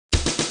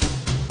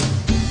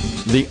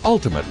the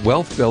ultimate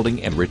wealth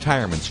building and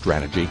retirement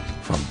strategy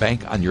from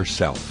Bank on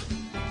Yourself.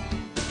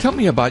 Tell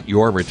me about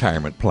your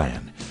retirement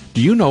plan.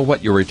 Do you know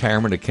what your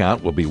retirement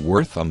account will be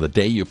worth on the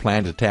day you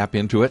plan to tap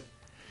into it?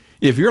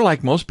 If you're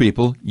like most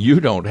people, you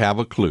don't have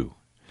a clue.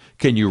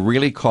 Can you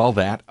really call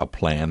that a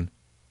plan?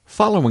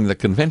 Following the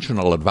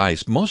conventional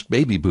advice, most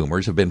baby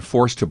boomers have been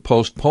forced to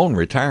postpone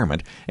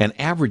retirement an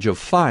average of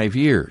 5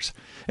 years.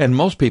 And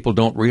most people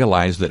don't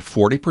realize that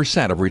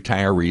 40% of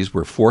retirees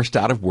were forced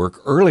out of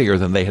work earlier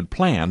than they had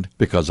planned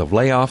because of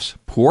layoffs,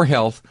 poor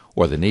health,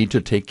 or the need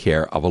to take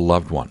care of a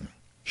loved one.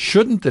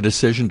 Shouldn't the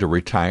decision to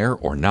retire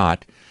or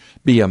not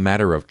be a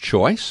matter of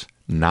choice,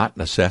 not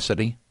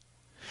necessity?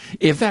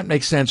 If that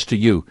makes sense to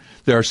you,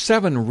 there are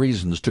 7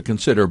 reasons to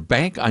consider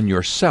Bank on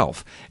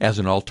Yourself as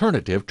an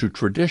alternative to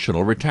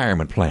traditional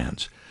retirement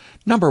plans.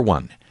 Number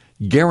 1,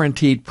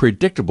 guaranteed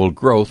predictable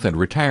growth and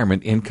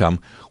retirement income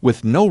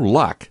with no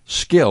luck,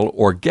 skill,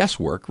 or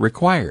guesswork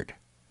required.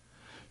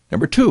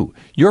 Number 2,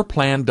 your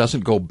plan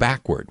doesn't go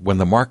backward when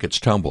the markets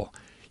tumble.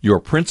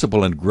 Your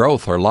principal and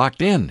growth are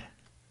locked in.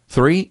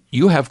 3,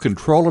 you have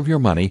control of your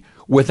money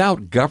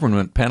without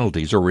government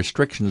penalties or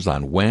restrictions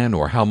on when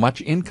or how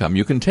much income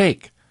you can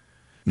take.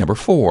 Number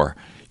 4,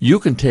 you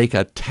can take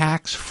a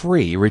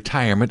tax-free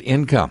retirement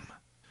income.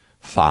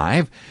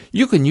 5,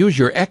 you can use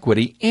your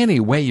equity any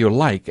way you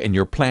like and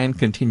your plan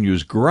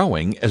continues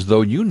growing as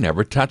though you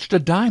never touched a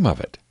dime of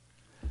it.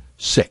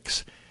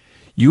 6,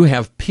 you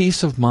have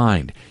peace of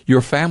mind.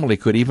 Your family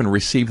could even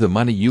receive the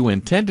money you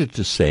intended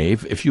to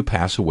save if you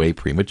pass away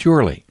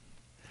prematurely.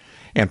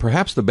 And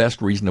perhaps the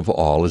best reason of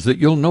all is that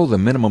you'll know the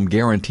minimum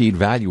guaranteed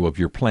value of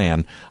your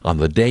plan on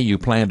the day you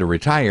plan to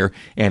retire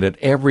and at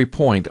every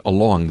point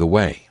along the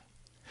way.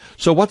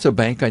 So what's a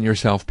Bank on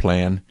Yourself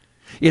plan?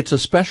 It's a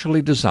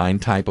specially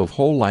designed type of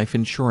whole life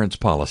insurance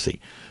policy,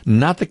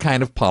 not the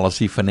kind of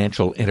policy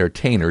financial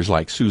entertainers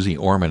like Susie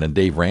Orman and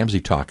Dave Ramsey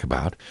talk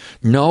about.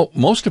 No,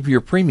 most of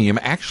your premium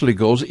actually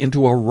goes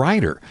into a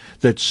rider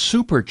that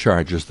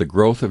supercharges the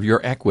growth of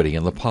your equity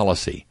in the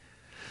policy.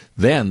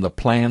 Then the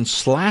plan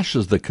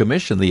slashes the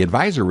commission the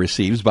advisor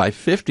receives by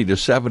 50 to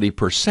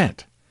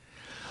 70%.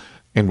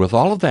 And with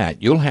all of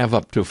that, you'll have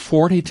up to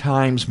 40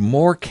 times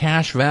more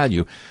cash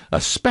value,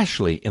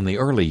 especially in the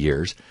early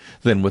years,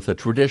 than with a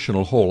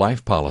traditional whole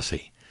life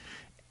policy.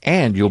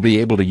 And you'll be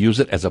able to use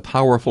it as a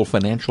powerful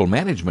financial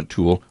management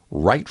tool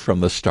right from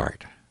the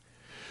start.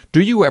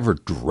 Do you ever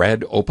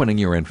dread opening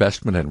your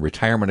investment and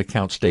retirement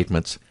account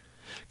statements?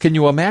 Can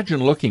you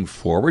imagine looking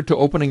forward to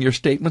opening your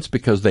statements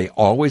because they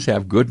always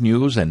have good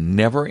news and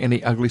never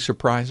any ugly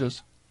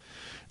surprises?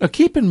 Now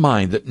keep in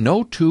mind that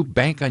no 2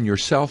 Bank on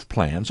Yourself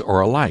plans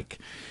are alike.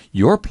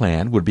 Your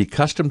plan would be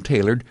custom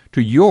tailored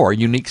to your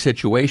unique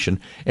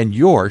situation and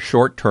your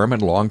short-term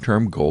and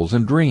long-term goals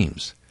and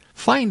dreams.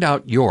 Find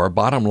out your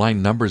bottom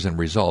line numbers and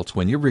results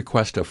when you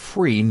request a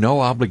free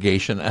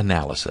no-obligation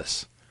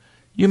analysis.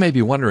 You may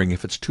be wondering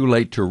if it's too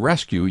late to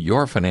rescue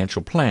your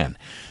financial plan.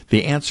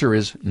 The answer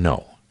is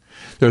no.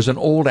 There's an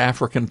old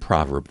African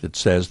proverb that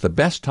says the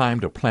best time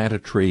to plant a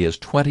tree is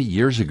 20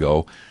 years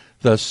ago.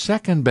 The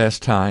second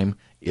best time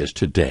is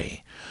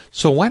today.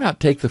 So why not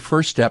take the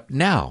first step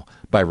now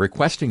by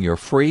requesting your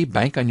free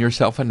Bank on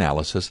Yourself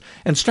analysis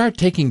and start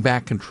taking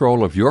back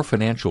control of your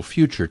financial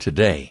future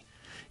today?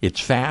 It's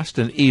fast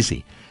and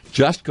easy.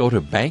 Just go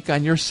to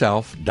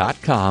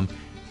bankonyourself.com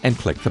and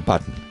click the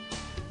button.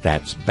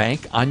 That's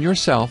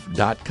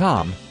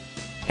bankonyourself.com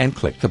and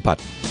click the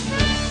button.